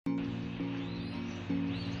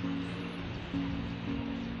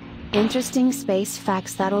Interesting space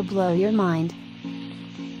facts that'll blow your mind.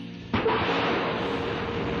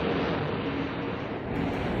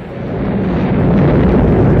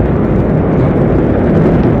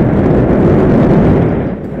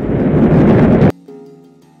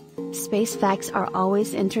 Space facts are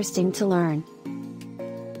always interesting to learn.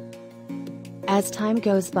 As time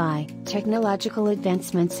goes by, technological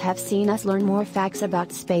advancements have seen us learn more facts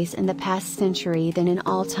about space in the past century than in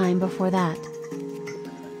all time before that.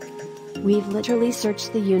 We've literally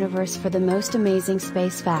searched the universe for the most amazing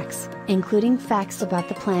space facts, including facts about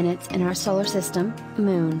the planets in our solar system,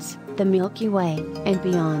 moons, the Milky Way, and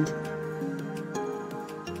beyond.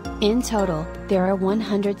 In total, there are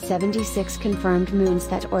 176 confirmed moons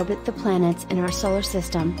that orbit the planets in our solar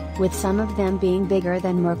system, with some of them being bigger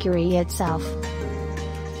than Mercury itself.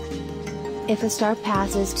 If a star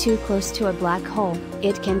passes too close to a black hole,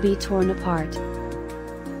 it can be torn apart.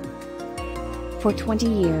 For 20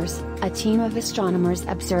 years, a team of astronomers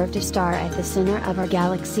observed a star at the center of our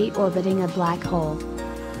galaxy orbiting a black hole.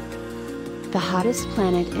 The hottest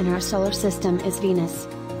planet in our solar system is Venus.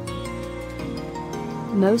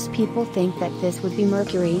 Most people think that this would be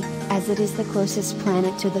Mercury, as it is the closest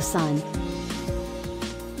planet to the Sun.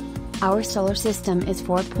 Our solar system is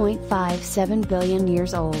 4.57 billion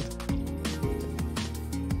years old.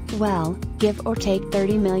 Well, give or take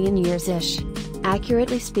 30 million years-ish.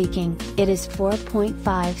 Accurately speaking, it is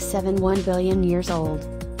 4.571 billion years old.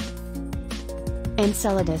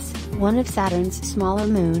 Enceladus, one of Saturn's smaller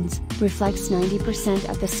moons, reflects 90%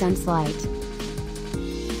 of the Sun's light.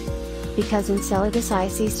 Because Enceladus'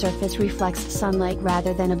 icy surface reflects sunlight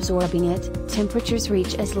rather than absorbing it, temperatures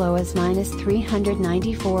reach as low as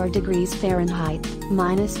 -394 degrees Fahrenheit,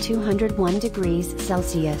 -201 degrees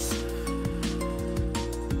Celsius.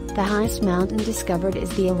 The highest mountain discovered is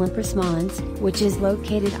the Olympus Mons, which is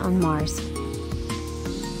located on Mars.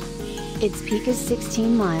 Its peak is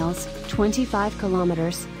 16 miles, 25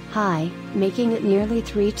 kilometers, high, making it nearly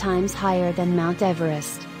 3 times higher than Mount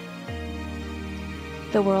Everest.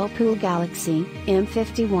 The Whirlpool Galaxy,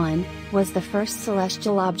 M51, was the first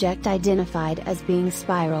celestial object identified as being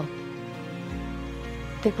spiral.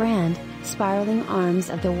 The grand, spiraling arms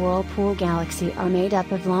of the Whirlpool Galaxy are made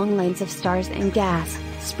up of long lanes of stars and gas,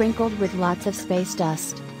 sprinkled with lots of space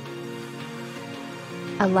dust.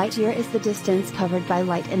 A light year is the distance covered by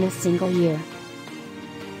light in a single year.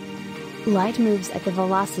 Light moves at the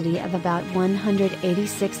velocity of about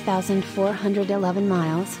 186,411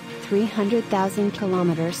 miles, 300,000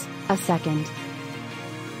 kilometers, a second.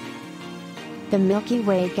 The Milky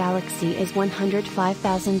Way galaxy is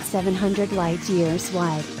 105,700 light-years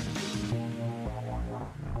wide.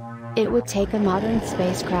 It would take a modern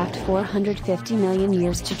spacecraft 450 million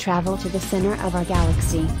years to travel to the center of our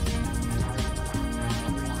galaxy.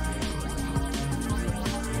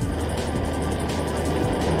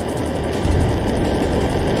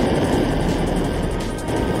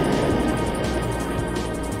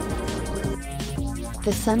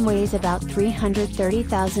 The Sun weighs about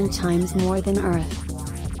 330,000 times more than Earth.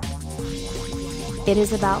 It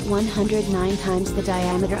is about 109 times the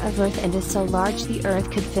diameter of Earth and is so large the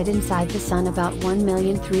Earth could fit inside the Sun about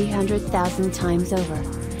 1,300,000 times over.